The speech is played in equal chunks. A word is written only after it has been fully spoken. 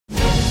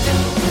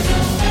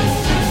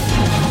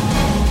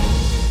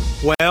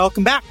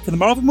Welcome back to the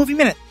Marvel Movie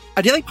Minute,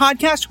 a daily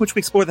podcast in which we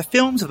explore the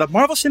films of the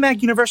Marvel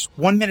Cinematic Universe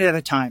 1 minute at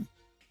a time.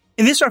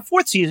 In this, our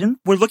 4th season,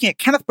 we're looking at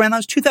Kenneth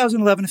Branagh's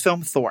 2011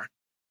 film Thor.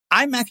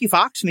 I'm Matthew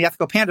Fox from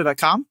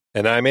theethicalpanda.com.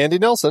 And I'm Andy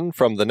Nelson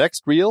from the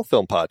Next Reel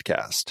Film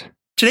Podcast.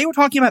 Today we're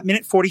talking about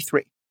minute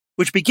 43,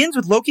 which begins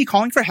with Loki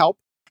calling for help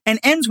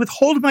and ends with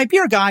Hold My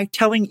Beer Guy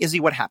telling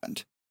Izzy what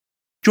happened.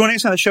 Joining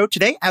us on the show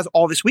today, as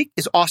all this week,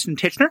 is Austin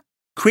Tichenor,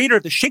 creator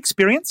of The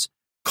Shakespeareans,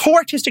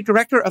 co-artistic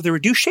director of the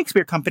Reduced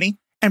Shakespeare Company,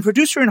 and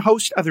producer and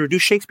host of the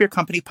Reduced Shakespeare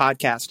Company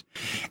podcast.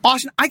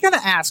 Austin, I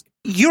gotta ask,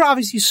 you're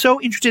obviously so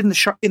interested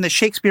in the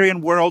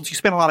Shakespearean world. You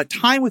spend a lot of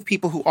time with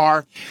people who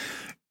are.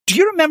 Do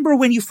you remember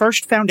when you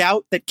first found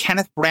out that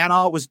Kenneth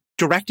Branagh was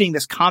directing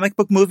this comic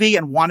book movie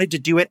and wanted to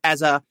do it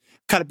as a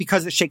kind of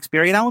because of the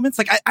Shakespearean elements?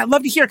 Like, I'd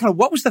love to hear kind of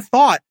what was the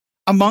thought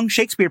among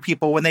Shakespeare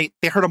people when they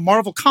heard a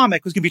Marvel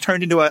comic was going to be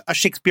turned into a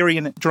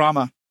Shakespearean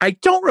drama? I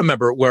don't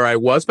remember where I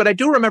was, but I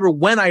do remember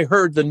when I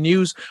heard the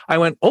news, I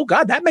went, oh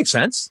God, that makes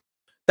sense.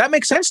 That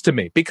makes sense to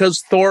me because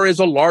Thor is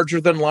a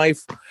larger than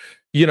life,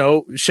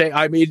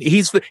 I mean,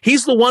 he's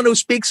the one who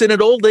speaks in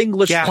an old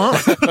English tongue,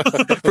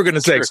 for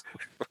goodness sakes.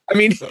 I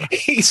mean,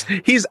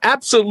 he's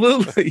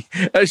absolutely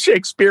a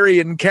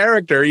Shakespearean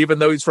character, even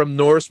though he's from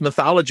Norse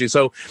mythology.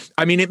 So,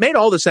 I mean, it made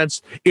all the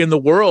sense in the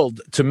world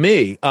to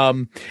me.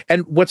 And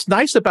what's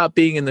nice about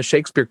being in the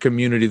Shakespeare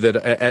community that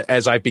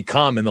as I've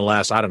become in the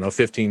last,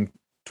 15,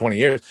 20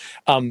 years,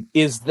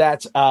 is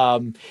that,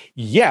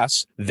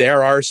 yes,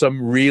 there are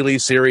some really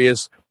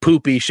serious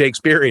poopy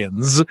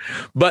Shakespeareans,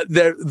 but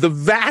the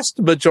vast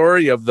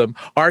majority of them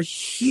are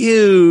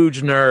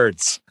huge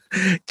nerds.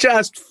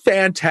 Just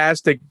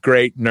fantastic,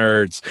 great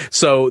nerds.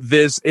 So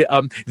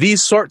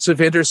these sorts of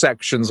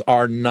intersections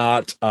are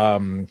not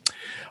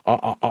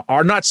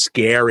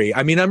scary.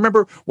 I mean, I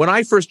remember when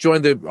I first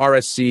joined the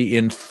RSC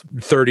in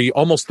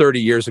almost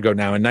 30 years ago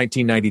now, in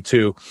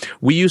 1992,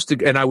 we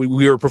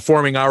were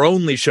performing our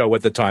only show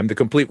at the time, The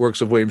Complete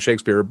Works of William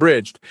Shakespeare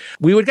Abridged.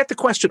 We would get the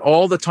question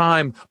all the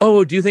time,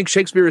 oh, do you think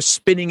Shakespeare is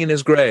spinning in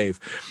his grave?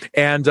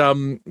 And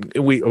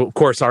of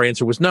course, our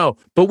answer was no,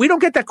 but we don't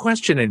get that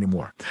question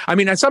anymore. I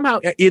mean, somehow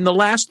in the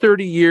last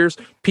 30 years,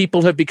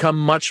 people have become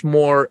much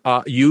more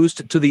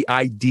used to the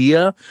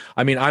idea.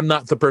 I mean, I'm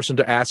not the person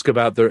to ask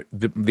about the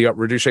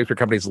Reduced Shakespeare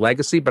Company's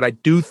legacy, but I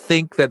do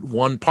think that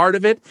one part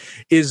of it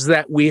is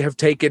that we have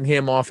taken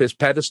him off his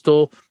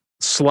pedestal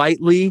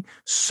slightly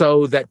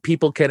so that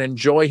people can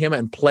enjoy him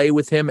and play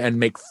with him and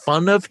make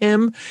fun of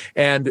him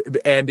and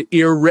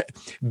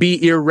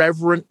be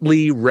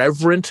irreverently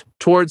reverent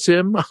towards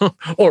him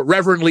or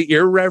reverently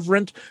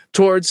irreverent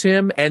towards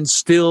him and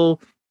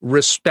still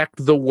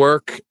respect the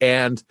work.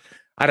 And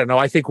I don't know,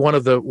 I think one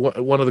of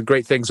the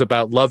great things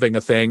about loving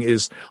a thing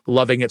is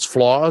loving its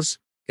flaws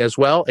as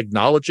well,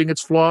 acknowledging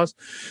its flaws.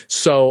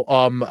 So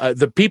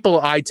the people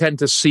I tend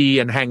to see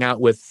and hang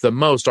out with the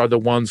most are the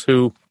ones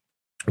who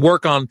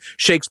work on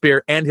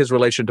Shakespeare and his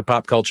relation to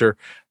pop culture,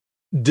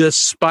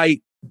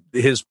 despite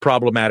his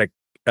problematic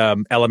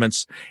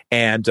elements,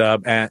 and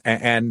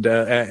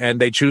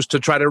they choose to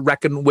try to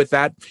reckon with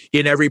that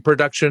in every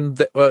production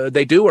that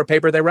they do or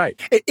paper they write.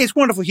 It's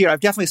wonderful here. I've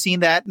definitely seen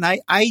that, and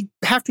I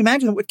have to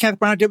imagine that what Kenneth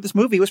Branagh did with this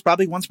movie was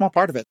probably one small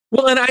part of it.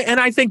 Well, and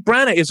I think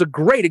Branagh is a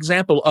great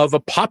example of a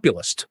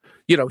populist.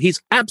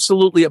 He's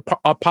absolutely a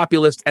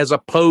populist as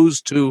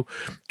opposed to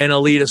an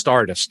elitist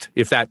artist,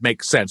 if that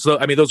makes sense. So,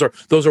 I mean, those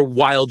are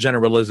wild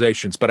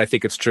generalizations, but I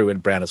think it's true in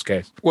Branagh's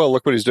case. Well,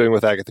 look what he's doing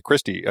with Agatha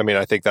Christie. I mean,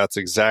 I think that's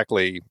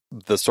exactly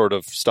the sort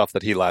of stuff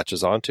that he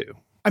latches onto.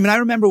 I mean, I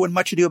remember when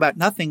Much Ado About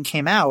Nothing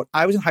came out,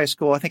 I was in high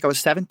school, I think I was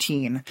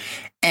 17,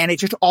 and it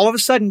just all of a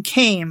sudden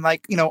came,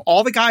 like,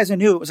 all the guys I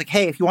knew, it was like,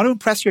 hey, if you want to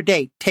impress your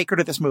date, take her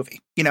to this movie,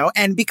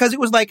 and because it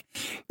was like,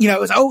 it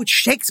was, oh, it's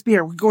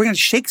Shakespeare, we're going on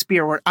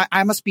Shakespeare, where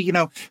I must be,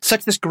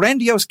 such this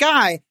grandiose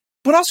guy,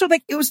 but also,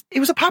 like, it was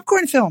a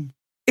popcorn film.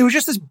 It was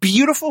just this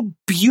beautiful,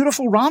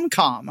 beautiful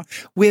rom-com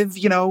with,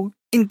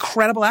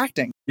 incredible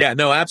acting. Yeah,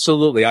 no,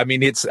 absolutely. I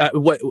mean, it's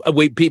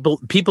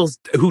people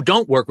who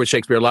don't work with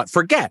Shakespeare a lot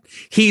forget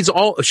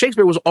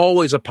Shakespeare was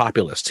always a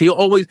populist. He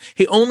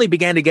only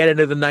began to get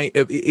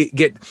into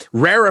get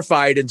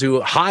rarefied into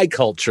high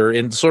culture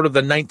in sort of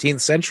the 19th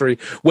century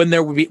when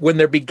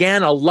there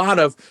began a lot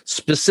of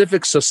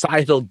specific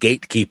societal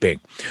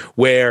gatekeeping,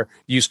 where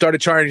you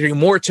started charging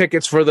more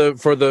tickets for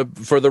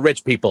the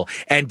rich people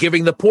and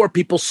giving the poor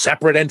people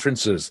separate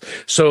entrances.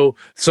 So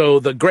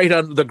the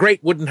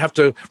great wouldn't have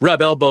to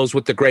rub elbows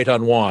with the great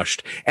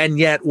unwashed. And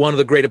yet one of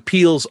the great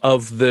appeals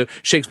of the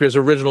Shakespeare's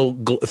original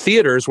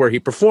theaters where he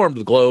performed,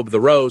 the Globe, the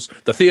Rose,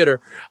 the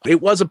theater,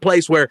 it was a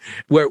place where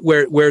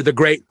the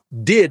great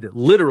did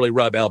literally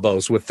rub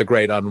elbows with the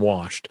great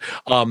unwashed.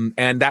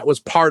 And that was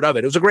part of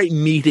it. It was a great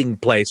meeting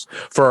place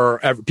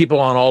for people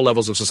on all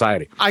levels of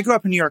society. I grew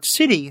up in New York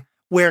City,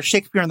 where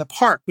Shakespeare in the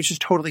Park, which is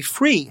totally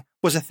free,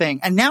 was a thing.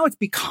 And now it's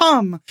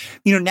become,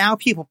 now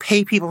people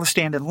pay people to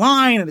stand in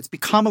line, and it's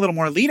become a little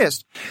more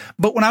elitist.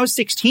 But when I was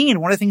 16,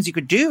 one of the things you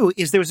could do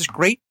is there was this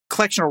great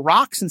collection of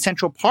rocks in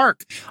Central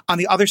Park on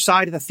the other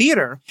side of the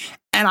theater.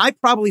 And I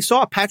probably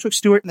saw Patrick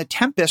Stewart in The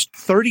Tempest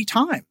 30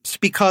 times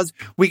because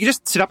we could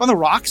just sit up on the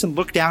rocks and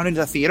look down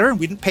into the theater and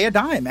we didn't pay a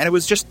dime. And it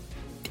was just,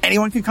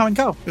 anyone could come and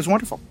go. It was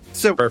wonderful.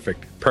 So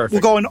Perfect. We'll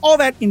go into all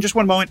that in just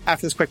one moment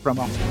after this quick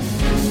promo.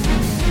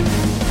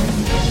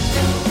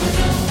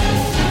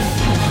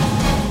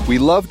 We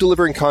love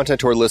delivering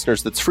content to our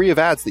listeners that's free of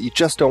ads that you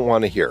just don't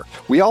want to hear.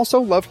 We also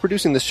love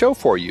producing this show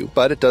for you,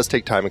 but it does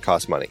take time and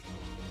cost money.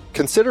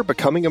 Consider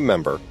becoming a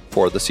member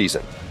for the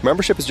season.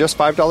 Membership is just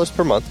 $5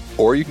 per month,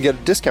 or you can get a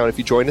discount if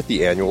you join at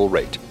the annual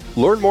rate.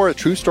 Learn more at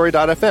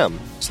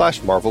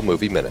truestory.fm/Marvel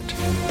Movie Minute.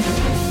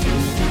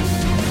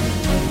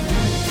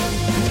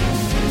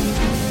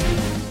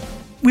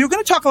 We were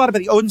going to talk a lot about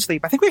the Odin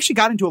sleep. I think we actually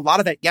got into a lot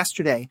of that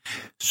yesterday.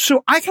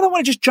 So I kind of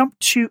want to just jump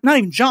to, not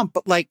even jump,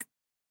 but like,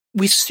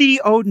 we see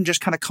Odin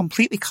just kind of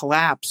completely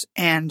collapse.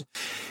 And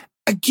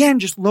again,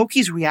 just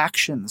Loki's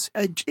reactions.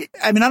 I mean,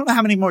 I don't know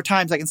how many more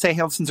times I can say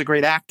Hiddleston's a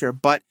great actor,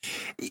 but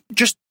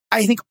just,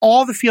 I think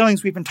all the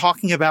feelings we've been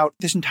talking about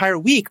this entire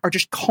week are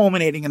just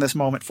culminating in this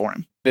moment for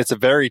him. It's a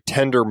very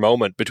tender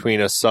moment between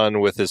a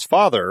son with his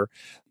father,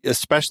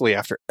 especially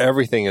after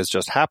everything has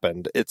just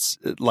happened. It's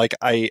like,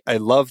 I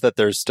love that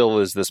there still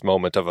is this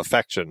moment of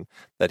affection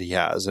that he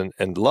has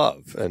and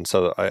love. And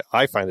so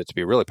I find it to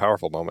be a really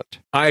powerful moment.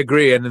 I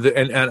agree. And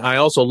I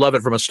also love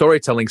it from a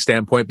storytelling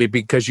standpoint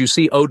because you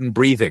see Odin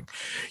breathing.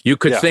 You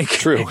could think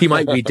he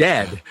might be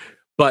dead.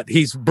 But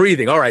he's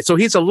breathing. All right, so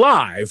he's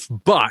alive,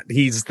 but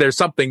there's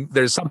something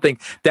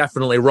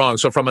definitely wrong.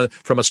 So from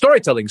a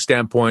storytelling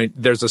standpoint,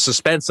 there's a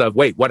suspense of,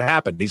 wait, what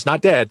happened? He's not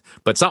dead,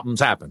 but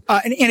something's happened.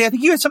 And Andy, I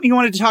think you had something you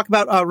wanted to talk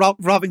about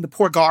involving the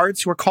poor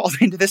guards who were called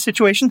into this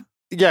situation.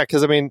 Yeah,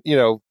 because I mean,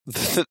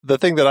 the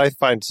thing that I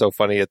find so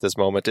funny at this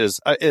moment is,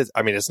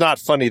 I mean, it's not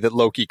funny that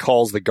Loki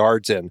calls the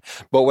guards in,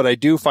 but what I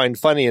do find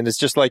funny, and it's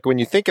just like when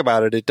you think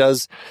about it,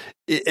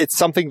 it's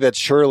something that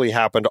surely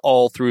happened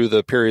all through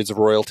the periods of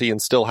royalty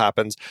and still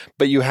happens.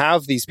 But you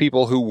have these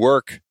people who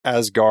work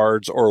as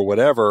guards or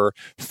whatever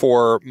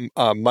for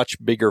much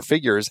bigger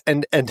figures,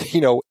 and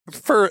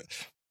for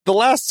the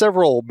last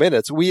several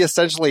minutes, we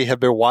essentially have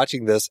been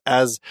watching this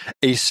as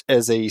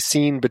a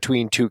scene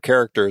between two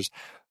characters,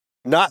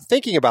 not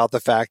thinking about the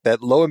fact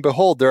that, lo and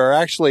behold, there are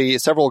actually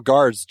several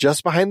guards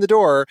just behind the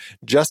door,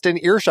 just in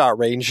earshot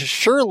range,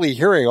 surely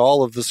hearing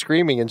all of the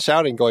screaming and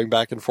shouting going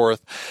back and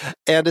forth.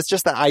 And it's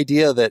just the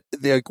idea that,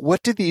 like,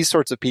 what do these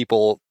sorts of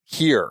people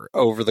hear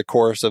over the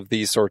course of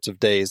these sorts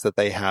of days that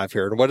they have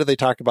here? And what do they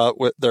talk about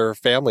with their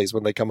families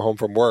when they come home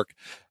from work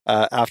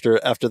after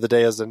the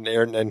day as an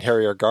Aaron and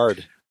Harry are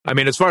guard? I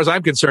mean, as far as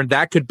I'm concerned,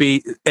 that could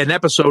be an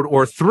episode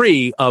or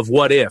 3 of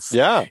What If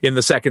in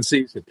the second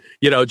season.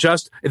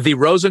 Just the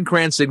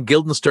Rosencrantz and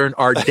Guildenstern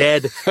are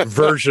dead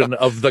version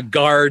of the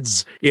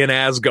guards in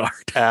Asgard.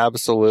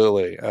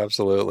 Absolutely.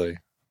 Absolutely.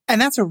 And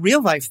that's a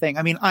real life thing.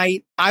 I mean,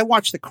 I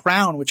watch The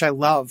Crown, which I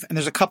love, and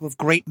there's a couple of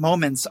great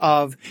moments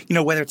of,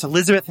 whether it's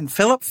Elizabeth and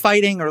Philip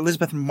fighting or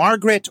Elizabeth and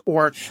Margaret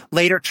or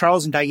later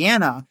Charles and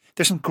Diana.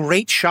 There's some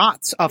great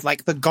shots of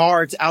like the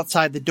guards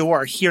outside the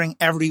door hearing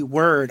every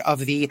word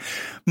of the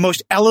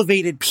most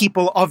elevated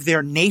people of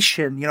their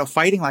nation,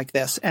 fighting like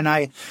this. And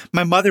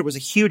my mother was a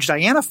huge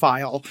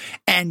Diana-phile,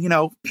 and,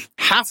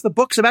 half the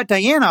books about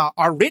Diana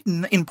are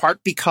written in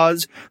part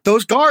because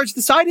those guards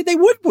decided they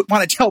would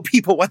want to tell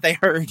people what they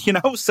heard,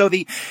 So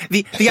the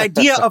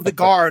idea of the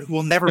guard who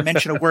will never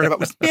mention a word about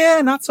was,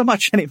 not so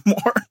much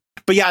anymore.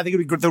 But yeah, I think it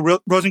would be the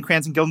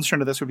Rosencrantz and Guildenstern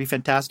of this would be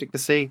fantastic to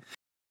see.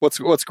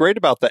 What's great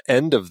about the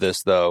end of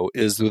this, though,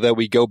 is that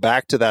we go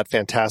back to that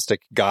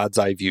fantastic God's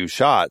eye view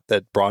shot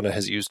that Branagh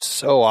has used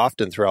so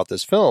often throughout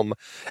this film.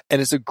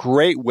 And it's a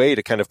great way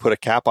to kind of put a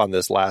cap on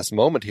this last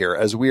moment here,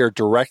 as we are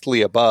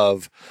directly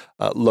above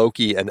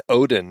Loki and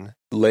Odin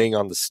laying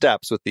on the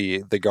steps with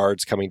the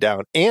guards coming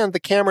down. And the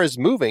camera is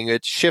moving.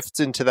 It shifts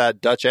into that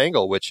Dutch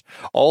angle, which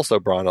also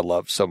Branagh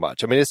loves so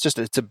much. I mean,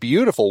 it's a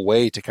beautiful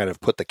way to kind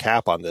of put the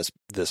cap on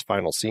this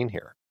final scene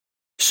here.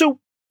 So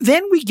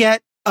then we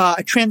get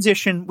a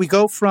transition. We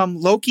go from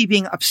Loki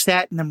being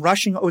upset and them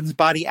rushing Odin's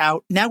body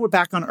out. Now we're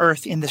back on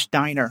Earth in this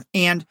diner.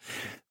 And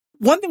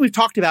one thing we've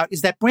talked about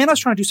is that Branagh's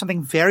trying to do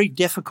something very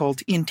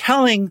difficult in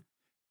telling,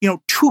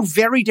 two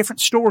very different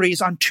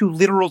stories on two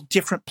literal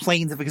different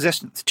planes of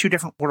existence, two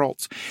different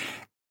worlds.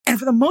 And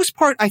for the most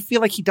part, I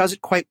feel like he does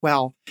it quite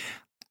well.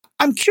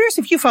 I'm curious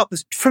if you felt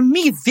this. For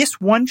me,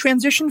 this one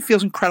transition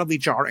feels incredibly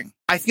jarring.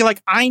 I feel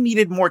like I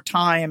needed more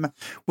time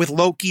with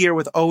Loki or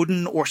with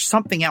Odin or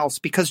something else,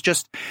 because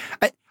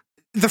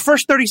the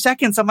first 30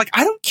 seconds, I'm like,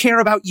 I don't care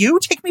about you.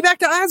 Take me back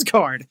to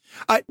Asgard.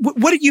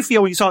 What did you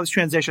feel when you saw this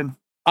transition?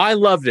 I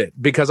loved it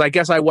because I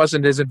guess I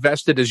wasn't as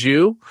invested as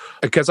you,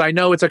 because I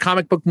know it's a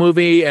comic book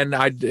movie and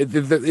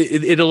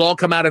it'll all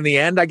come out in the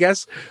end, I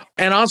guess.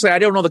 And honestly, I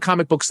don't know the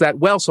comic books that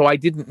well, so I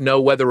didn't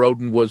know whether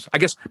Odin was, I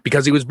guess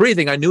because he was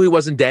breathing, I knew he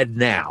wasn't dead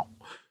now.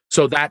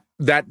 So that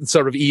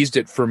sort of eased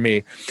it for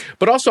me.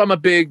 But also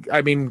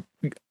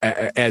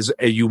as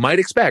you might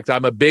expect,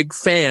 I'm a big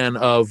fan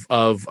of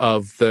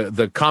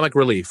the comic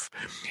relief,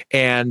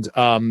 and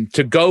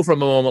to go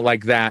from a moment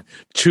like that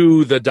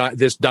to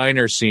this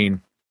diner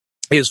scene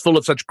is full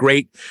of such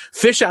great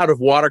fish out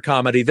of water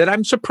comedy that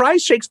I'm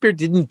surprised Shakespeare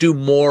didn't do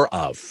more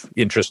of,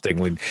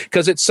 interestingly,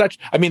 because it's such,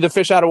 I mean, the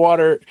fish out of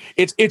water,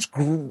 it's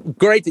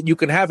great that you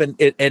can have an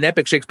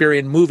epic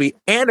Shakespearean movie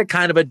and a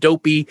kind of a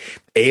dopey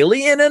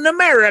alien in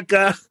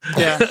America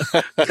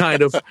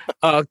kind of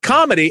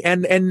comedy,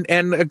 and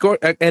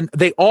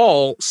they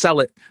all sell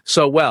it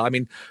so well. I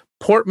mean,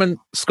 Portman,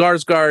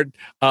 Skarsgård,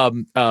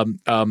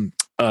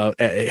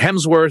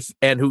 Hemsworth,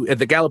 and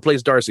the gal who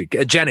plays Darcy,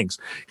 Kat Jennings.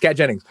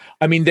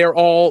 I mean, they're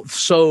all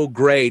so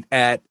great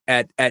at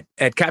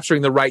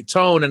capturing the right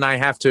tone, and I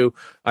have to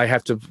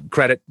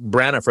credit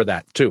Branagh for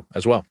that too,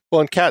 as well.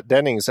 Well, and Kat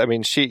Dennings, I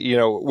mean, she,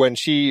 when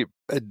she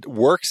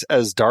works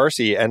as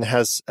Darcy and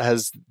has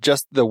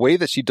just the way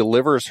that she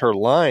delivers her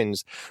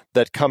lines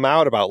that come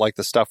out about like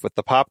the stuff with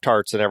the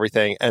Pop-Tarts and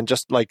everything, and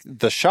just like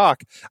the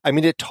shock, I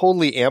mean, it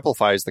totally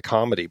amplifies the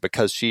comedy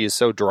because she is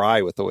so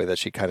dry with the way that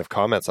she kind of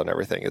comments on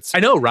everything. I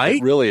know, right?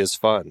 It really is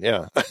fun,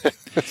 yeah.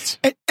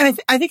 and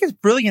I think it's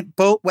brilliant,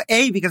 both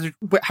because of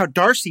how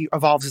Darcy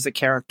evolves as a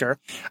character,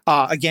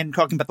 again,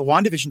 talking about the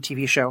WandaVision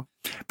TV show,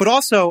 but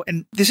also,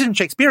 and this isn't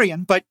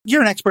Shakespearean, but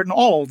you're an expert in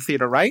all old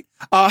theater, right?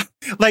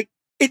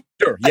 It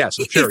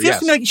feels to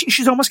me like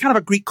she's almost kind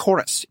of a Greek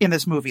chorus in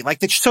this movie. Like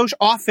that, so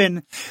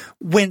often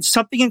when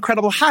something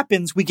incredible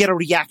happens, we get a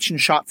reaction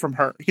shot from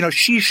her. You know,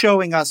 she's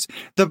showing us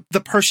the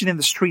person in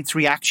the street's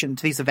reaction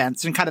to these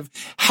events and kind of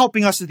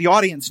helping us as the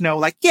audience know,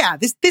 like, yeah,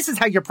 this is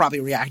how you're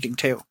probably reacting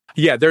too.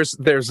 Yeah,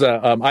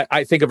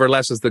 I think of her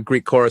less as the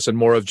Greek chorus and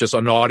more of just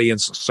an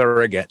audience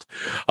surrogate,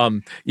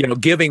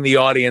 giving the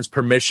audience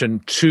permission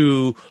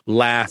to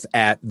laugh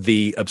at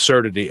the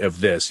absurdity of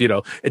this,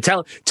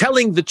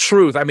 telling the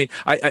truth. I mean,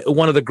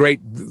 one of the great,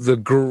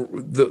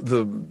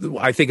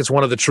 I think it's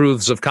one of the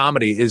truths of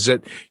comedy is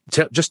that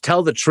just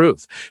tell the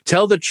truth,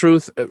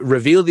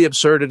 reveal the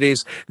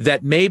absurdities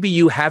that maybe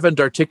you haven't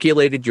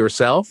articulated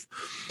yourself,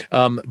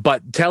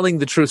 but telling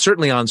the truth,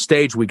 certainly on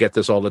stage, we get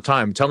this all the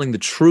time, telling the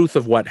truth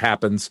of what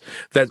happens,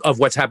 of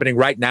what's happening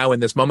right now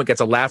in this moment,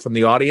 gets a laugh from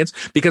the audience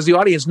because the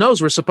audience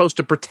knows we're supposed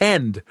to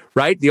pretend,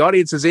 right? The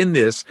audience is in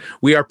this.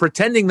 We are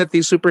pretending that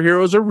these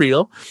superheroes are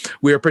real.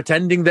 We are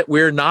pretending that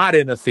we're not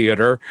in a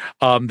theater,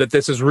 that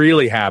this is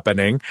really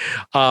happening.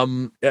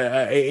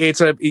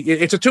 It's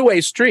a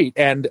two-way street,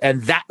 and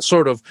that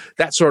sort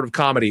of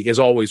comedy is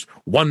always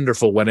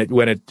wonderful when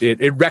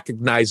it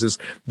recognizes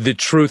the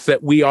truth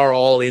that we are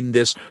all in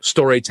this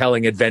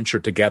storytelling adventure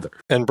together.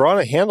 And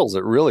Branagh handles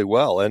it really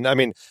well. And I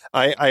mean,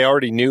 I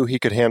already knew he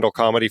could handle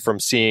comedy from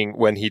seeing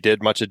when he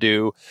did Much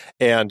Ado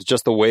and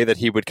just the way that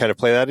he would kind of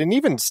play that. And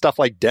even stuff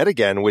like Dead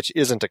Again, which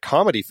isn't a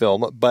comedy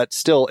film, but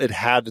still it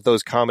had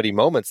those comedy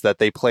moments that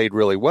they played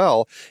really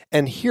well.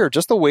 And here,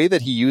 just the way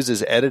that he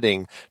uses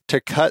editing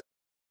to cut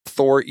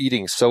Thor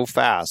eating so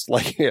fast,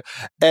 like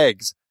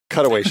eggs,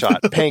 cutaway shot,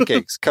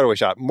 pancakes, cutaway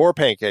shot, more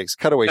pancakes,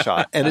 cutaway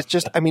shot. And it's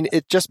just, I mean,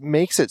 it just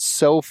makes it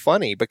so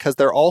funny because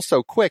they're all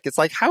so quick. It's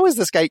like, how is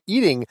this guy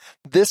eating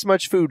this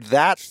much food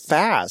that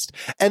fast?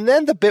 And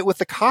then the bit with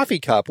the coffee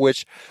cup,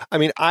 which, I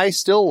mean, I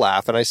still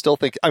laugh and I still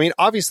think, I mean,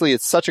 obviously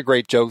it's such a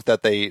great joke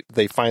that they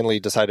finally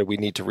decided we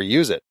need to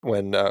reuse it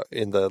when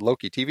in the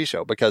Loki TV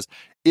show, because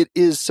it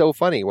is so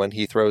funny when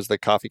he throws the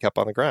coffee cup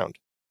on the ground.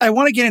 I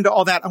want to get into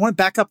all that. I want to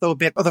back up though a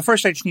bit. But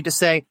first, I just need to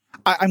say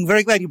I'm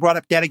very glad you brought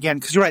up Dead Again,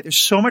 because you're right. There's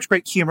so much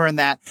great humor in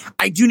that.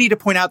 I do need to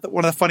point out that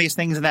one of the funniest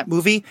things in that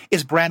movie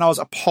is Branagh's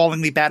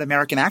appallingly bad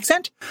American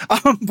accent.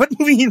 But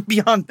moving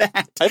beyond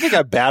that, I think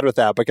I'm bad with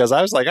that because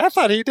I was like, I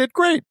thought he did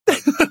great. I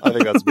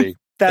think that's me.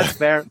 That's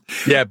fair.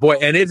 Yeah, boy,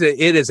 and it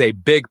is a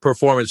big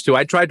performance too.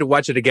 I tried to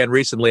watch it again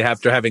recently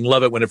after having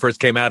loved it when it first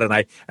came out, and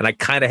I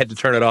kind of had to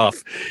turn it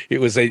off.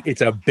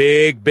 It's a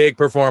big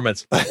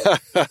performance.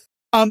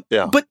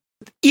 Yeah. But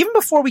even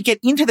before we get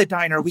into the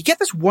diner, we get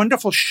this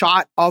wonderful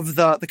shot of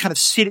the kind of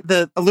city,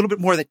 a little bit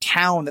more of the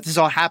town that this is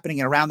all happening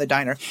in around the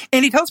diner.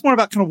 Andy, tell us more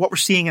about kind of what we're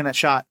seeing in that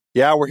shot.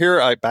 Yeah, we're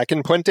here back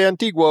in Puente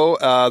Antiguo.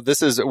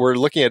 We're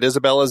looking at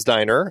Isabella's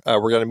Diner.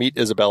 We're going to meet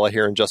Isabella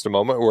here in just a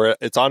moment.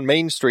 It's on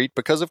Main Street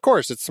because, of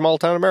course, it's small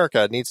town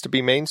America. It needs to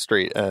be Main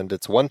Street, and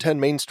it's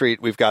 110 Main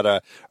Street. We've got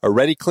a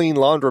Ready Clean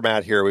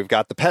laundromat here. We've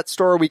got the pet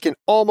store we can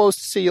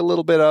almost see a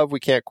little bit of. We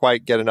can't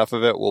quite get enough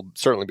of it. We'll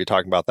certainly be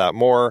talking about that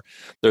more.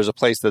 There's a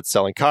place that's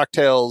selling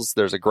cocktails.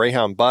 There's a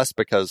Greyhound bus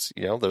because,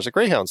 there's a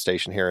Greyhound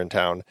station here in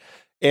town.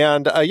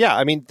 And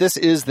I mean, this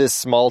is this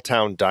small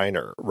town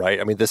diner, right?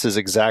 I mean, this is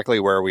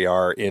exactly where we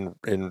are in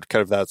kind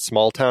of that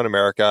small town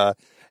America.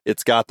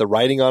 It's got the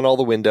writing on all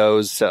the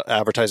windows,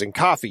 advertising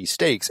coffee,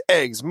 steaks,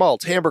 eggs,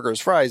 malts,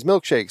 hamburgers, fries,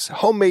 milkshakes,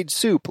 homemade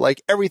soup,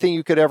 like everything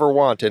you could ever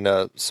want in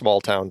a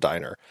small town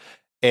diner.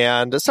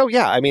 And so,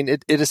 I mean,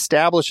 it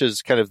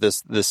establishes kind of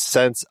this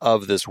sense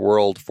of this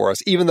world for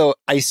us, even though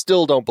I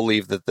still don't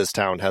believe that this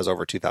town has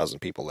over 2,000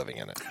 people living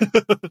in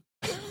it.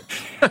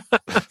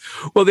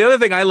 Well, the other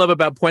thing I love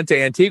about Puente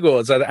Antiguo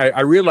is that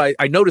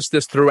I noticed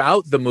this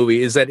throughout the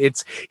movie is that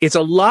it's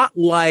a lot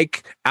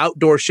like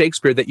outdoor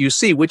Shakespeare that you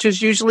see, which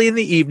is usually in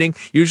the evening,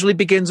 usually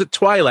begins at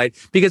twilight,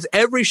 because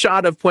every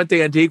shot of Puente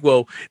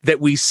Antiguo that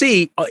we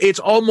see, it's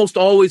almost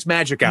always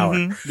magic hour.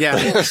 Mm-hmm.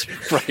 Yeah.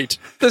 Right.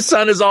 The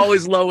sun is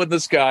always low in the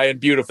sky and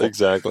beautiful.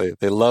 Exactly.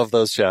 They love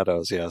those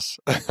shadows, yes.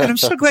 And I'm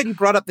so glad you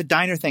brought up the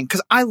diner thing,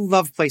 because I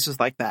love places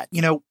like that.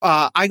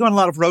 I go on a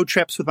lot of road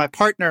trips with my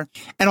partner,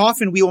 and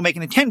often we will make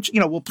an intention,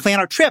 we'll plan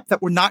our trip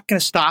that we're not going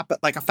to stop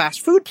at like a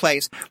fast food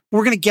place.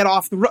 We're going to get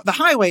off the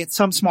highway at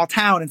some small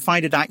town and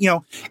find a diner,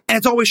 and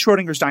it's always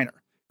Schrodinger's Diner.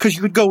 Because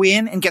you could go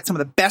in and get some of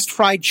the best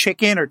fried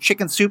chicken or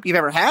chicken soup you've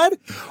ever had,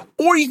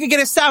 or you could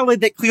get a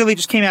salad that clearly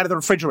just came out of the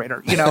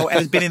refrigerator, and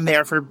has been in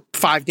there for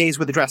 5 days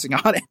with the dressing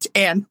on it.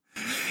 And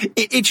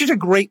it's just a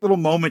great little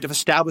moment of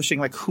establishing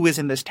like who is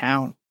in this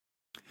town.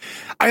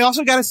 I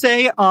also got to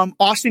say,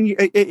 Austin,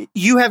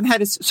 you haven't had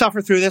to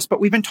suffer through this,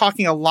 but we've been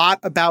talking a lot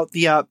about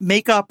the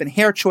makeup and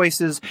hair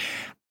choices.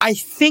 I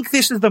think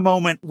this is the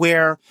moment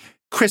where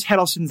Chris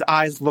Hiddleston's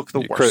eyes look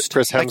the worst.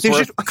 Chris Hemsworth? Like, there's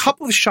just a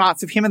couple of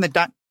shots of him in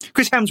the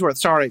Chris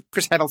Hemsworth,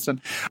 Chris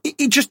Hiddleston.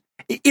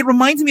 It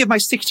reminds me of my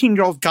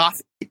 16-year-old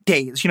goth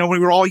days, when we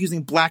were all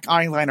using black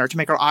eyeliner to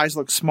make our eyes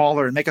look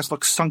smaller and make us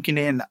look sunken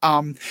in.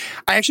 I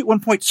actually at one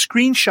point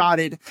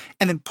screenshotted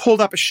and then pulled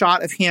up a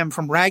shot of him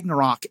from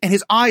Ragnarok, and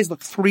his eyes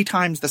look 3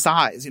 times the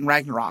size in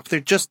Ragnarok. They're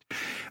just,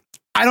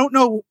 I don't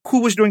know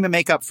who was doing the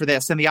makeup for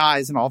this and the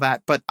eyes and all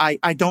that, but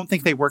I don't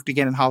think they worked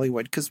again in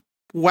Hollywood, because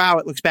wow,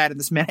 it looks bad in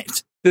this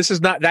minute.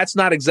 That's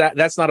not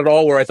at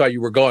all where I thought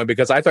you were going,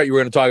 because I thought you were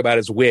going to talk about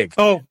his wig.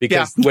 Oh,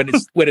 because yeah.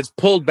 when it's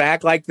pulled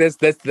back like this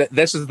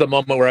is the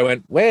moment where I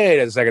went, wait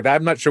a second,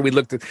 I'm not sure we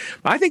looked at.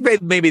 I think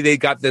they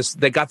got this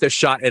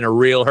shot in a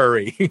real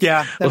hurry.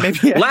 Yeah, that may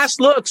be it.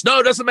 Last looks, no,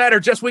 it doesn't matter.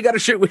 Just we got to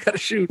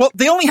shoot. Well,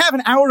 they only have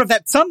an hour of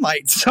that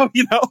sunlight, so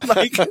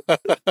like.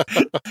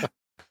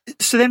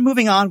 So then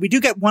moving on, we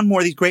do get one more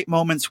of these great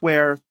moments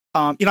where.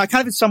 I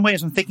kind of in some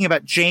ways I'm thinking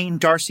about Jane,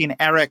 Darcy, and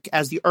Eric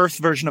as the Earth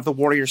version of the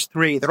Warriors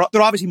 3.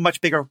 They're obviously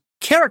much bigger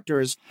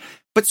characters,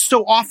 but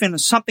so often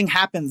something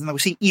happens and then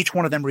we see each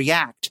one of them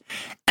react.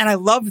 And I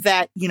love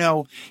that,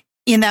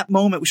 in that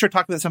moment, we started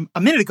talking about this a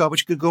minute ago, but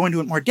you could go into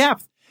it in more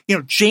depth.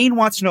 Jane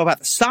wants to know about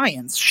the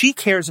science. She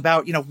cares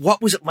about,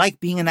 what was it like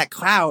being in that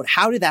cloud?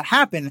 How did that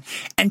happen?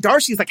 And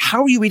Darcy's like,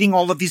 how are you eating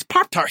all of these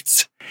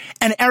Pop-Tarts?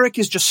 And Eric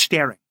is just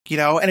staring,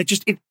 and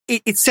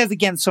it says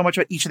again so much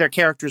about each of their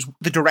characters,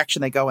 the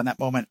direction they go in that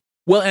moment.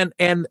 Well,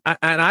 and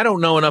I don't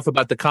know enough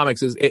about the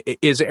comics.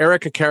 Is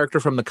Eric a character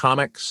from the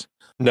comics?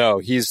 No,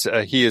 he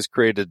is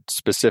created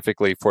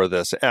specifically for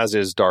this, as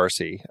is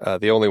Darcy.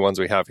 The only ones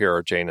we have here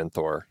are Jane and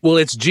Thor. Well,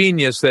 it's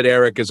genius that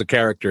Eric is a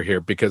character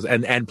here because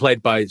and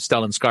played by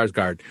Stellan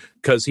Skarsgård,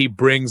 because he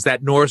brings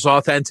that Norse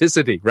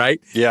authenticity, right?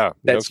 Yeah,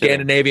 that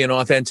Scandinavian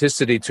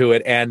authenticity to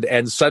it,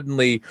 and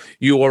suddenly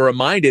you are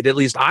reminded. At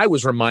least I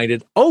was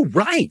reminded. Oh,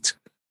 right,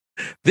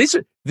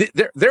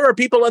 there are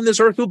people on this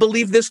earth who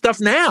believe this stuff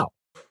now.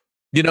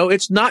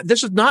 This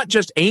is not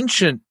just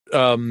ancient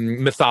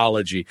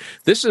mythology.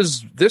 This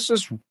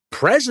is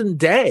present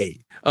day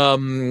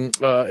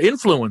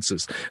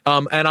influences.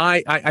 And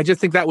I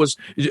just think that was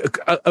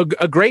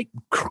a great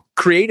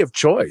creative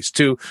choice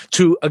to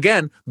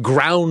again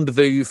ground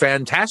the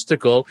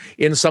fantastical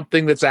in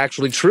something that's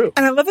actually true.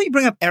 And I love that you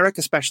bring up Eric,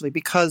 especially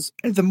because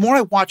the more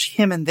I watch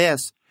him in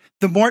this,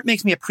 the more it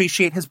makes me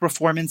appreciate his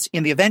performance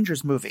in the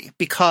Avengers movie,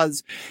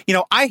 because,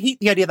 I hate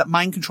the idea that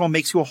mind control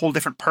makes you a whole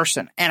different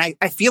person. And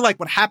I feel like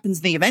what happens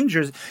in the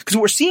Avengers, because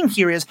what we're seeing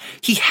here is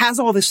he has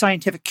all this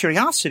scientific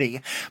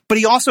curiosity, but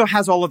he also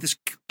has all of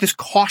this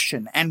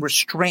caution and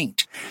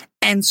restraint.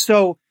 And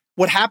so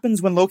what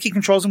happens when Loki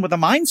controls him with a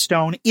Mind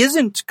Stone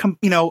isn't,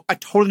 a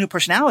totally new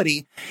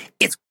personality.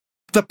 It's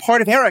the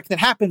part of Eric that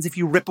happens if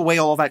you rip away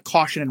all of that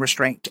caution and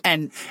restraint.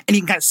 And you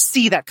can kind of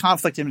see that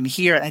conflict in him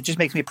here, and it just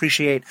makes me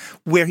appreciate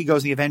where he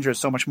goes in the Avengers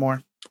so much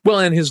more. Well,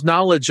 and his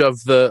knowledge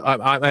of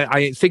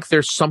I think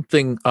there's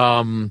something,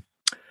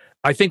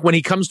 I think when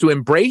he comes to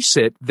embrace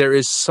it, there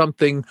is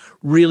something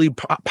really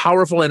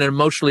powerful and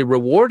emotionally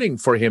rewarding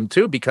for him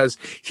too, because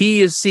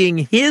he is seeing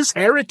his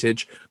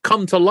heritage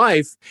come to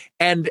life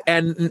and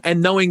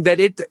knowing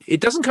that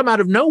it doesn't come out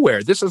of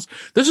nowhere. This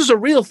is a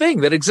real thing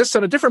that exists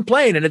on a different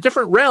plane in a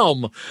different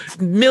realm,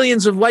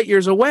 millions of light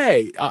years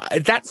away.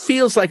 That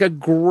feels like a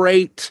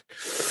great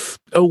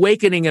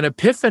awakening and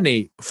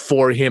epiphany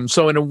for him.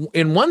 So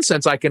in one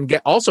sense, I can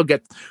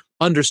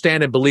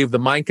understand and believe the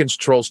mind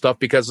control stuff,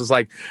 because it's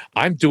like,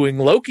 I'm doing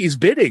Loki's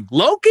bidding.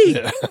 Loki,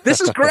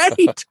 this is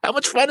great. How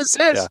much fun is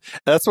this? Yeah.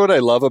 That's what I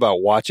love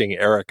about watching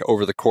Eric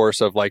over the course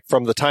of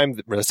from the time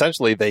that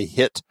essentially they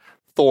hit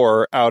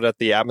Thor out at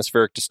the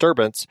atmospheric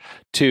disturbance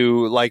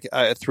to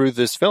through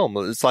this film.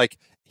 It's like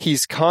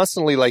he's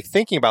constantly like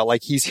thinking about,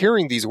 like, he's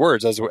hearing these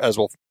words as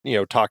we'll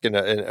talk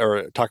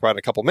talk about in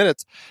a couple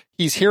minutes.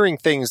 He's hearing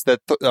things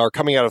that are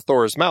coming out of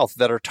Thor's mouth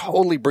that are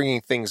totally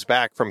bringing things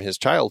back from his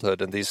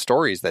childhood and these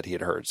stories that he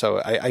had heard.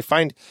 So I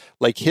find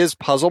like his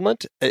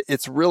puzzlement,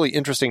 it's really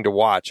interesting to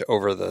watch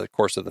over the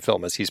course of the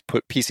film as he's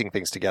piecing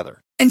things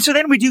together. And so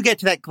then we do get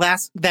to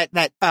that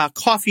that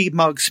coffee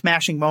mug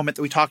smashing moment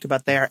that we talked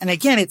about there. And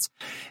again,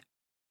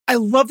 I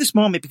love this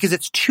moment because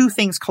it's two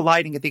things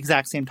colliding at the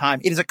exact same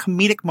time. It is a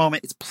comedic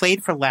moment. It's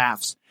played for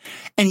laughs.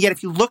 And yet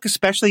if you look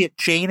especially at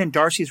Jane and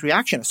Darcy's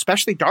reaction,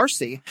 especially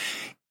Darcy,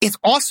 it's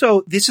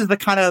also, this is the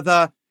kind of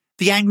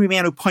the angry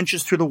man who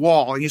punches through the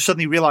wall. And you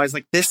suddenly realize,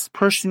 like, this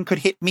person could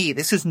hit me.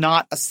 This is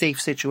not a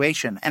safe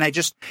situation. And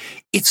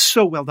it's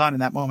so well done in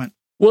that moment.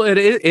 Well, it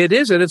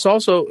is, and it's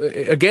also,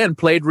 again,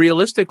 played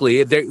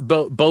realistically.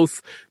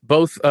 Both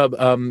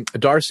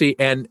Darcy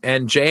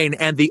and Jane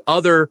and the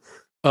other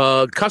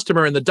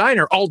customer in the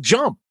diner all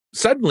jump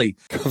suddenly.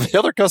 The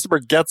other customer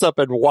gets up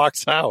and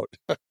walks out.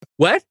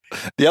 What?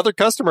 The other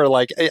customer,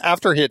 like,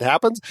 after it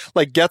happens,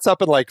 like, gets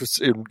up and, like,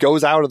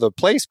 goes out of the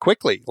place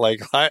quickly.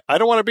 Like, I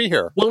don't want to be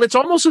here. Well, it's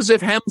almost as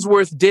if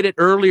Hemsworth did it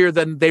earlier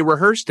than they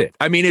rehearsed it.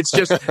 I mean, it's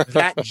just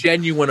that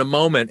genuine a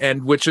moment,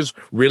 and which is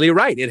really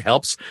right. It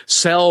helps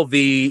sell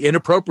the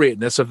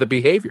inappropriateness of the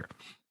behavior.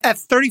 At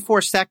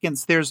 34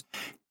 seconds,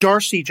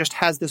 Darcy just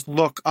has this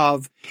look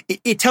of,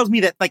 it tells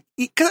me that, like,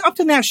 because up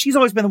to now, she's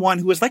always been the one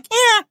who was like,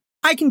 yeah,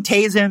 I can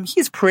tase him.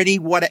 He's pretty.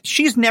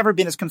 She's never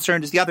been as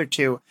concerned as the other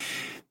two.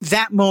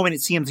 That moment,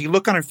 it seems, you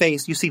look on her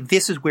face, you see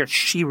this is where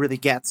she really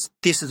gets,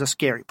 this is a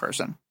scary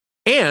person.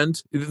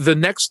 And the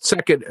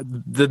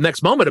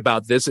next moment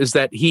about this is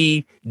that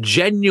he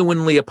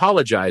genuinely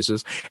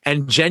apologizes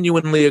and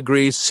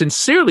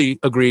sincerely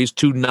agrees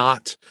to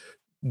not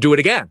do it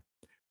again.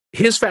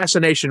 His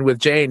fascination with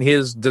Jane,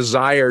 his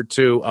desire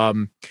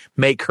to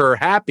make her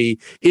happy,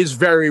 is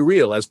very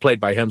real, as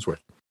played by Hemsworth.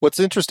 What's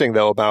interesting,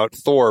 though, about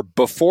Thor,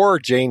 before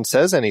Jane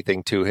says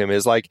anything to him,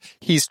 is like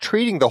he's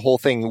treating the whole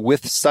thing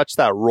with such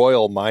that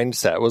royal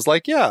mindset. It was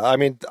like, yeah, I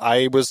mean,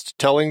 I was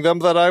telling them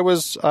that I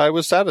was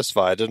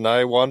satisfied and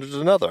I wanted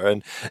another.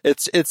 And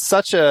it's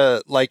such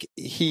a, like,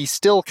 he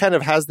still kind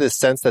of has this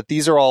sense that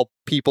these are all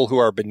people who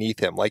are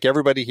beneath him. Like,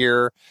 everybody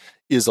here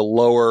is a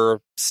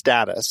lower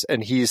status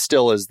and he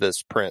still is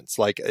this prince.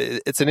 Like,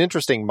 it's an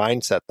interesting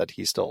mindset that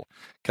he still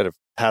kind of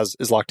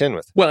is locked in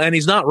with. Well, and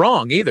he's not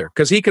wrong either,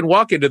 because he can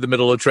walk into the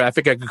middle of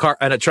traffic and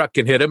a truck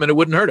can hit him and it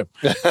wouldn't hurt him.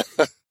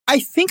 I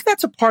think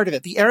that's a part of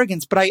it, the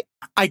arrogance, but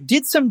I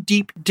did some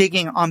deep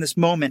digging on this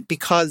moment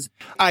because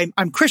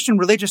I'm Christian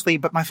religiously,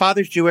 but my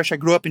father's Jewish. I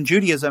grew up in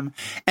Judaism,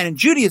 and in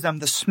Judaism,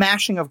 the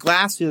smashing of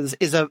glasses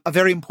is a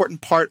very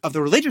important part of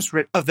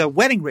the of the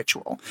wedding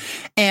ritual.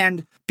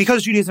 And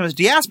because Judaism is a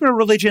diaspora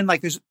religion,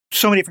 like, there's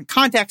so many different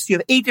contexts, you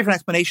have 8 different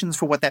explanations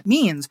for what that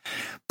means.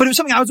 But it was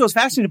something I was always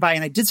fascinated by,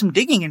 and I did some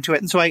digging into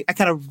it. And so I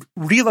kind of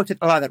re-looked at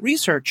a lot of that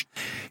research.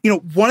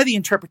 One of the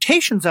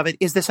interpretations of it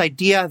is this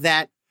idea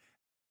that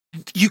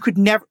you could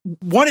never,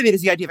 one of it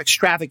is the idea of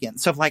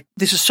extravagance, of like,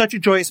 this is such a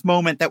joyous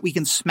moment that we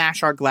can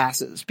smash our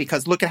glasses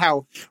because look at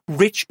how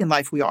rich in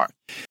life we are.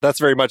 That's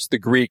very much the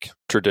Greek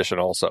tradition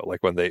also.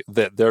 Like, when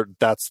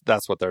that's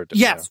what they're doing.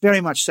 Yes,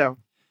 very much so.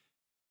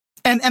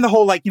 And the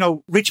whole, like,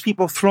 rich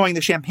people throwing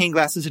the champagne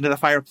glasses into the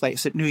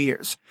fireplace at New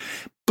Year's.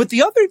 But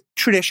the other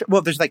tradition,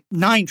 well, there's like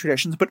 9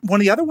 traditions, but one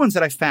of the other ones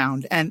that I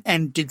found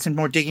and did some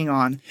more digging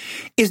on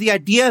is the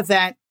idea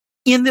that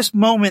in this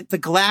moment, the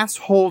glass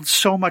holds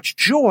so much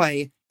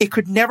joy, it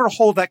could never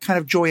hold that kind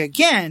of joy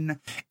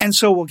again. And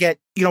so we're going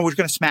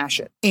to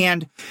smash it.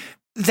 And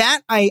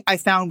that I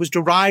found was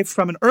derived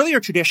from an earlier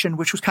tradition,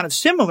 which was kind of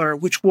similar,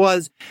 which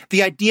was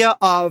the idea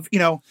of,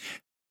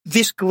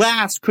 this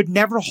glass could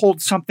never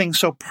hold something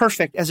so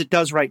perfect as it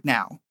does right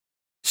now.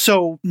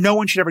 So no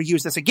one should ever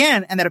use this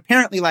again. And that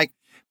apparently, like,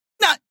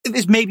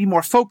 is maybe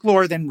more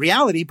folklore than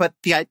reality, but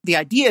the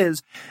idea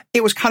is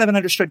it was kind of an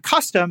understood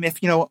custom. If,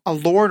 a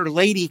lord or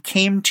lady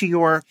came to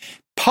your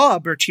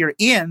pub or to your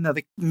inn of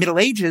the Middle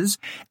Ages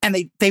and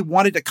they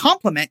wanted to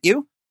compliment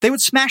you, they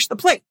would smash the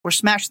plate or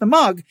smash the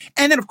mug.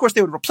 And then, of course,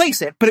 they would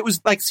replace it. But it was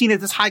like seen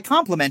as this high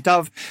compliment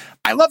of,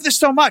 I love this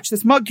so much.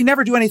 This mug can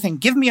never do anything.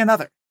 Give me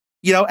another.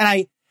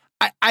 And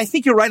I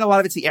think you're right. A lot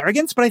of it's the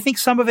arrogance, but I think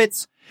some of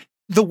it's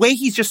the way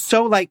he's just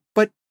so like,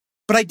 but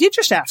I did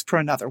just ask for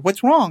another.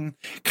 What's wrong?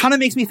 Kind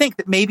of makes me think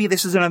that maybe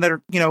this is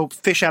another,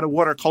 fish out of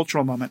water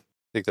cultural moment.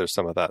 I think there's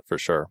some of that for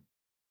sure.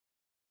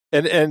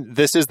 And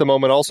this is the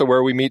moment also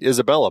where we meet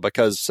Isabella,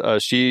 because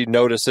she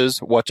notices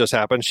what just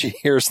happened. She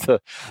hears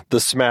the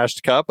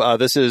smashed cup.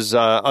 This is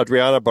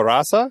Adriana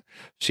Barraza.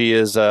 She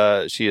is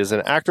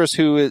an actress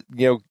who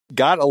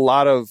got a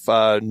lot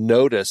of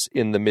notice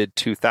in the mid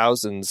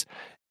 2000s.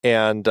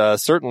 And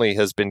certainly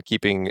has been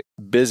keeping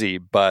busy,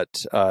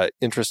 but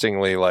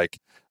interestingly, like,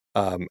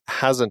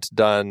 hasn't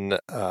done.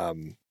 I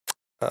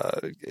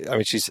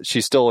mean,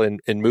 she's still in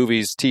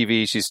movies,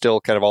 TV. She's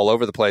still kind of all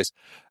over the place,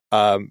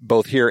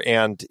 both here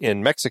and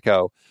in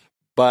Mexico.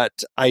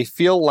 But I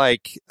feel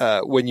like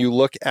when you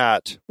look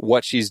at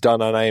what she's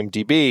done on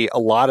IMDb, a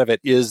lot of it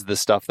is the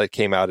stuff that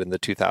came out in the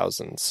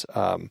 2000s.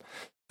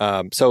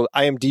 So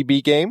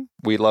IMDb game,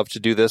 we love to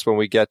do this when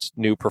we get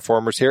new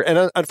performers here.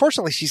 And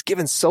unfortunately, she's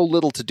given so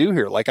little to do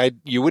here. Like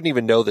you wouldn't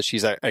even know that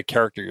she's a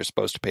character you're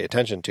supposed to pay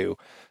attention to.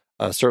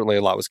 Certainly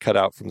a lot was cut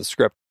out from the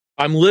script.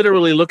 I'm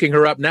literally looking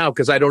her up now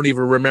because I don't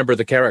even remember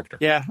the character.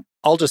 Yeah.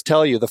 I'll just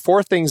tell you, the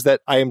 4 things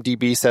that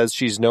IMDb says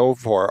she's known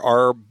for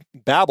are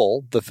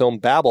Babel, the film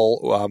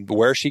Babel,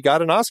 where she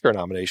got an Oscar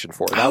nomination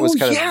for. That was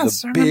kind of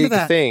the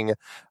big thing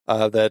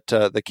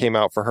that came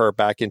out for her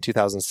back in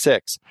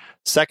 2006.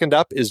 Second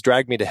up is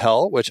Drag Me to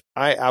Hell, which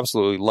I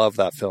absolutely love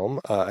that film.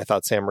 I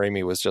thought Sam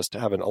Raimi was just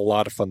having a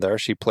lot of fun there.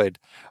 She played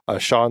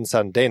Sean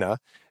Sandena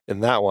in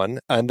that one.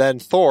 And then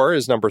Thor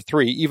is number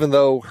 3, even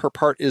though her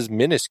part is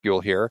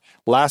minuscule here.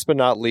 Last but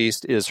not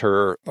least is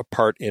her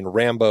part in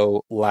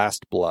Rambo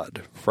Last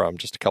Blood from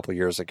just a couple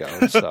years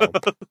ago. So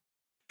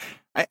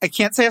I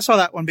can't say I saw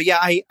that one, but yeah,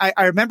 I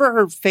remember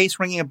her face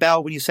ringing a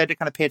bell when you said to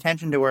kind of pay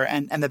attention to her,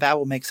 and the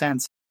babble makes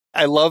sense.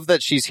 I love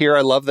that she's here.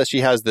 I love that she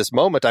has this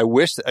moment. I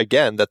wish,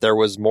 again, that there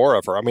was more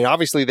of her. I mean,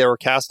 obviously they were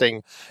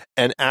casting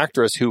an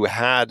actress who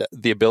had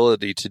the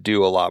ability to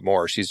do a lot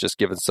more. She's just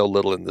given so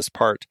little in this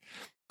part.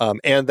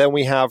 And then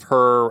we have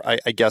her,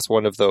 I guess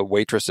one of the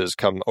waitresses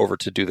come over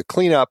to do the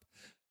cleanup.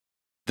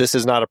 This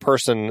is not a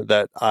person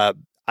that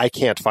I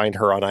can't find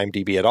her on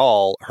IMDb at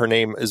all. Her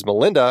name is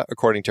Melinda,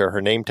 according to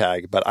her name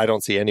tag, but I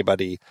don't see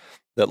anybody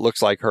that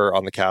looks like her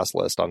on the cast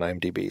list on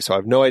IMDb. So I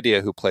have no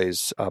idea who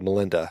plays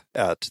Melinda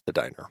at the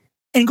diner.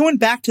 And going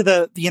back to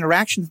the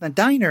interactions in the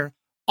diner,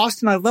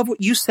 Austin, I love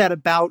what you said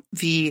about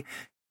he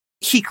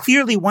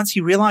clearly, once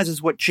he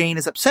realizes what Jane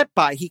is upset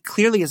by, he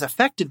clearly is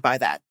affected by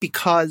that,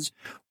 because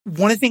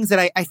one of the things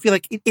that I feel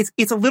like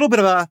it's a little bit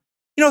of a,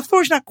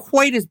 Thor's not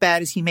quite as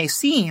bad as he may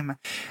seem.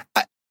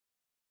 A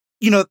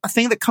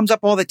thing that comes up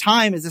all the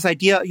time is this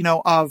idea,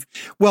 of,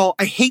 well,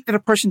 I hate that a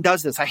person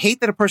does this. I hate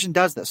that a person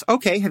does this.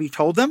 Okay. Have you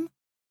told them?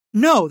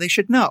 No, they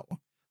should know.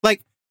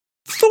 Like,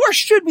 Thor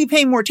should be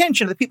paying more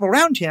attention to the people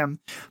around him,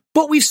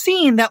 but we've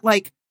seen that,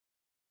 like,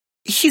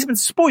 he's been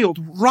spoiled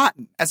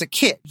rotten as a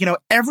kid.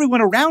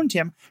 Everyone around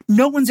him,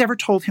 no one's ever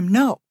told him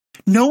no.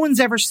 No one's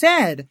ever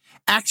said,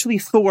 actually,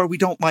 Thor, we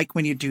don't like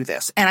when you do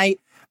this. And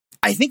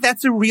I think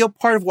that's a real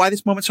part of why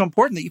this moment's so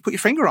important, that you put your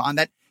finger on,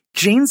 that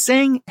Jane's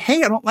saying,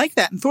 hey, I don't like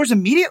that. And Thor's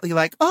immediately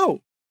like,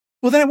 oh,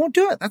 well, then I won't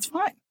do it. That's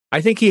fine. I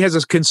think he has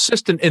a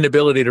consistent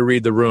inability to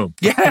read the room.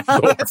 Yeah,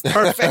 that's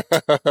perfect.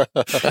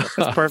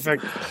 That's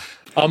perfect.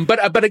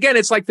 But again,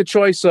 it's like the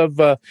choice of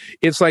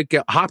it's like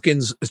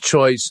Hopkins'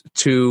 choice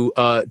to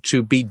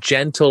be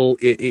gentle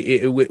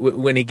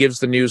when he gives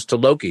the news to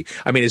Loki.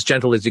 I mean, as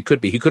gentle as he could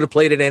be. He could have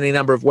played it any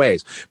number of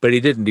ways, but he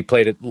didn't. He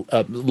played it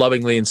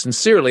lovingly and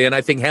sincerely. And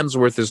I think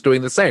Hemsworth is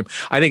doing the same.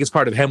 I think it's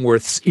part of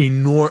Hemsworth's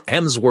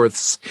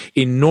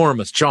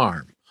enormous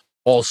charm.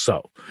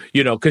 Also,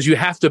 because you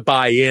have to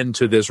buy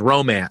into this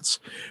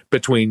romance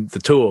between the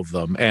two of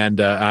them.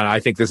 And I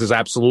think this is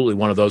absolutely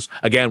one of those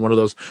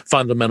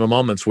fundamental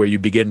moments where you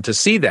begin to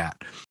see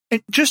that.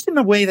 And just in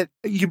the way that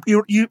you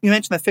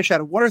mentioned the fish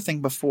out of water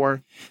thing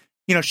before,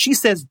 she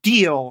says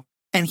deal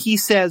and he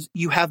says,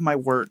 you have my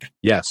word.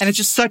 Yes. And it's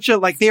just such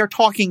a, they are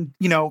talking,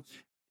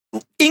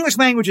 English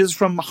languages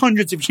from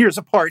hundreds of years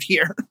apart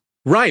here.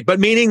 Right, but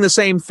meaning the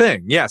same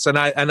thing. Yes, and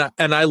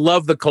I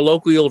love the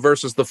colloquial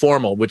versus the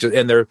formal,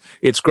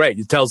 it's great.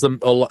 It tells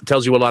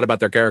you a lot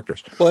about their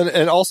characters. Well,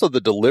 and also the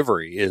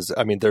delivery is,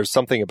 I mean, there's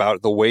something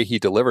about the way he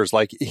delivers.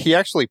 Like, he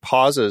actually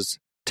pauses,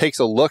 takes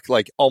a look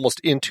like almost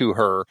into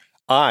her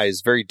eyes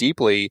very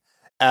deeply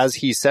as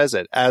he says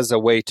it, as a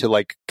way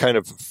to kind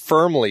of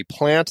firmly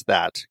plant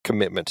that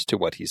commitment to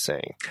what he's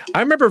saying. I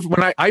remember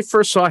when I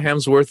first saw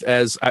Hemsworth,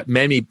 as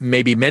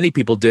maybe many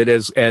people did,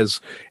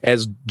 as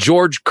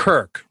George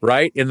Kirk,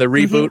 right, in the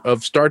reboot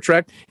of Star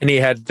Trek, and he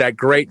had that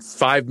great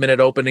 5-minute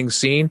opening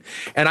scene,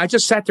 and I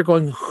just sat there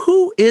going,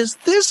 who is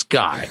this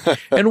guy,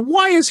 and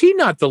why is he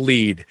not the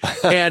lead?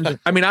 And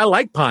I mean, I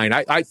like Pine.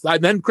 I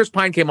then Chris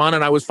Pine came on,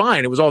 and I was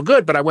fine. It was all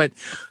good, but I went,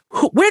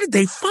 where did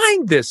they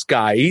find this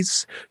guy?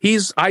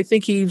 I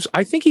think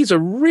he's a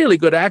really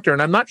good actor,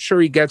 and I'm not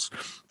sure he gets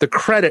the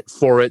credit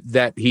for it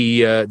that he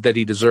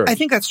deserves. I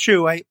think that's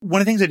true. One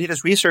of the things I did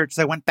as research is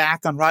I went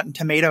back on Rotten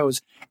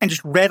Tomatoes and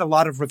just read a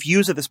lot of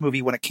reviews of this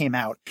movie when it came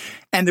out.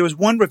 And there was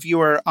one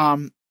reviewer,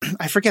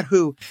 I forget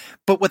who,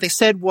 but what they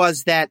said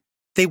was that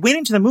they went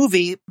into the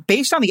movie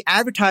based on the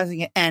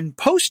advertising and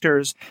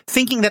posters,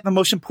 thinking that the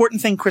most important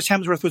thing Chris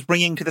Hemsworth was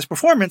bringing to this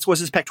performance was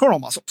his pectoral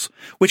muscles,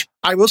 which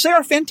I will say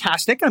are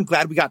fantastic. I'm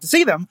glad we got to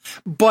see them.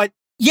 But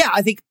yeah,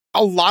 I think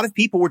a lot of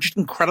people were just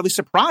incredibly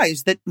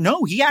surprised that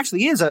no, he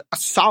actually is a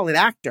solid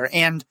actor.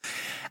 And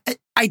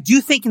I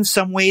do think in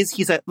some ways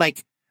it's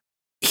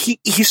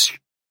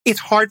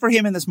hard for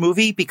him in this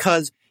movie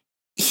because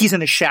he's in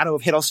the shadow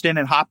of Hiddleston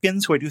and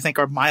Hopkins, who I do think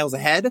are miles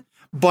ahead.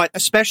 But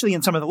especially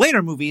in some of the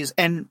later movies,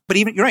 but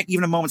even, you're right,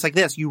 even in moments like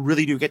this, you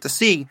really do get to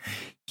see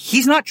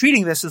he's not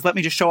treating this as let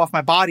me just show off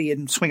my body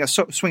and swing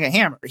a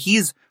hammer.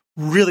 He's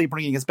really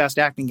bringing his best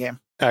acting game.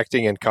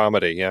 Acting and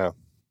comedy, yeah.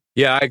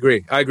 Yeah, I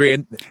agree.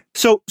 And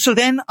So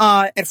then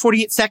at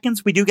 48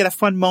 seconds, we do get a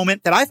fun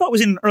moment that I thought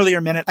was in an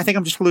earlier minute. I think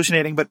I'm just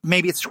hallucinating, but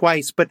maybe it's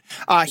twice. But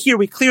here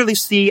we clearly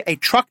see a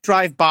truck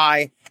drive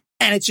by,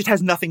 and it just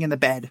has nothing in the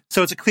bed.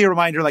 So it's a clear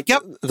reminder, like,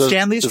 yep,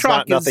 Stanley's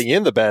truck. There's nothing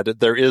in the bed.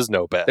 There is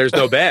no bed. There's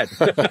no bed.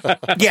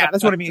 Yeah,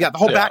 that's what I mean. Yeah, the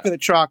whole back of the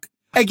truck.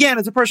 Again,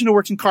 as a person who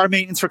works in car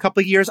maintenance for a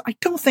couple of years, I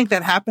don't think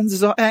that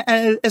happens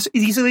as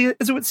easily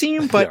as it would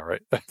seem, but Yeah,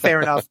 right.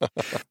 fair enough.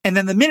 And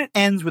then the minute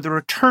ends with the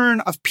return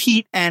of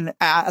Pete and,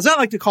 as I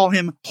like to call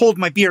him, hold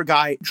my beer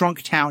guy,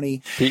 Drunk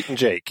Townie. Pete and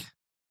Jake.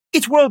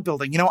 It's world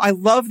building. I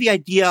love the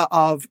idea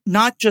of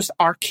not just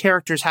our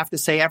characters have to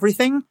say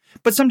everything,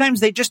 but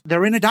sometimes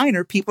they're in a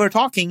diner, people are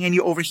talking, and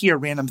you overhear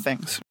random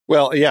things.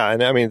 Well, yeah,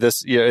 and I mean,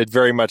 it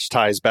very much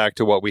ties back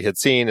to what we had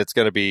seen. It's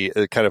going to be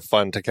kind of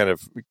fun to kind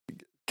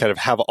of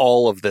have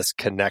all of this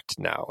connect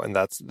now, and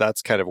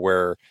that's kind of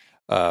where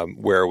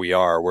we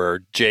are, where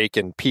Jake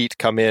and Pete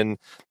come in.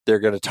 They're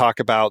going to talk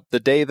about the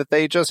day that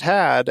they just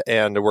had,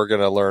 and we're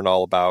going to learn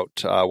all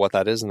about what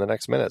that is in the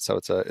next minute. So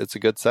it's a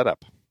good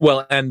setup.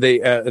 Well, and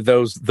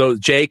those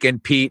Jake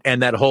and Pete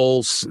and that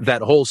whole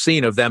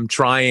scene of them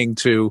trying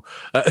to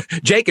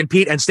Jake and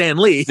Pete and Stan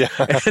Lee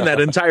and that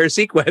entire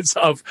sequence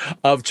of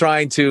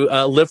trying to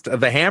lift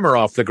the hammer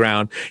off the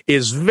ground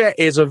is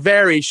a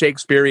very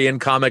Shakespearean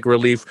comic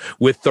relief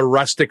with the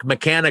rustic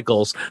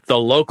mechanicals, the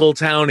local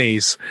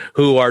townies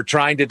who are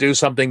trying to do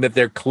something that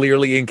they're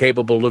clearly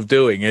incapable of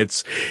doing.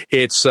 It's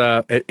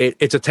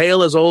a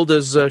tale as old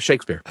as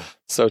Shakespeare.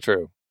 So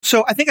true.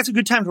 So I think it's a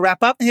good time to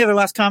wrap up. Any other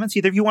last comments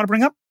either of you want to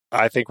bring up?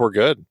 I think we're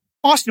good.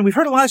 Austin, we've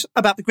heard a lot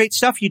about the great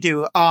stuff you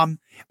do.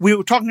 We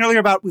were talking earlier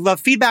about we love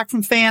feedback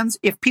from fans.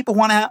 If people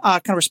want to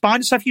kind of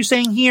respond to stuff you're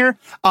saying here,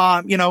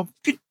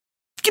 give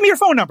me your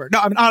phone number.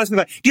 No, I mean, honestly,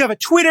 do you have a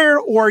Twitter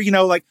or,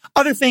 like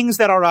other things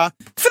that are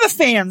for the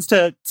fans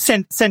to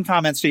send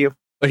comments to you?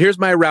 But here's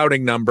my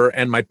routing number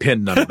and my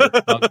PIN number.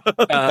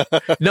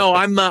 No,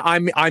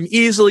 I'm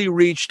easily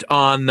reached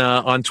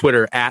on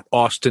Twitter at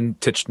Austin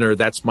Tichenor.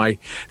 That's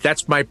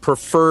my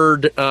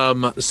preferred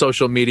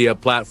social media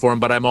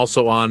platform. But I'm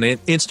also on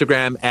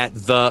Instagram at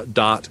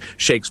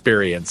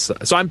the.Shakespeareans.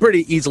 So I'm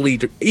pretty easy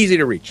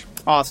to reach.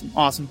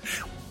 Awesome.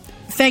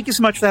 Thank you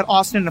so much for that,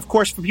 Austin. And of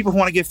course, for people who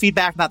want to give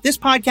feedback about this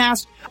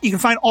podcast, you can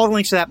find all the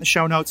links to that in the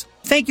show notes.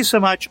 Thank you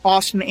so much,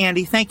 Austin and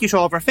Andy. Thank you to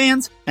all of our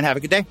fans, and have a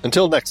good day.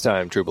 Until next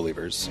time, true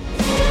believers.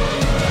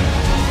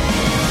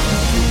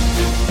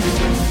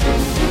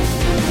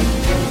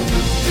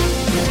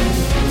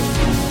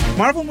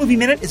 Marvel Movie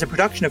Minute is a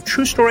production of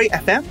True Story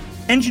FM,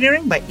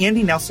 engineering by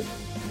Andy Nelson.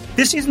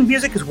 This season's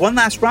music is One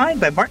Last Ride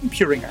by Martin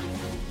Puringer.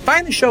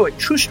 Find the show at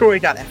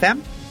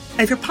truestory.fm. And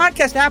if your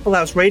podcast app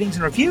allows ratings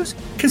and reviews,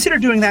 consider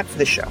doing that for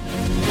this show.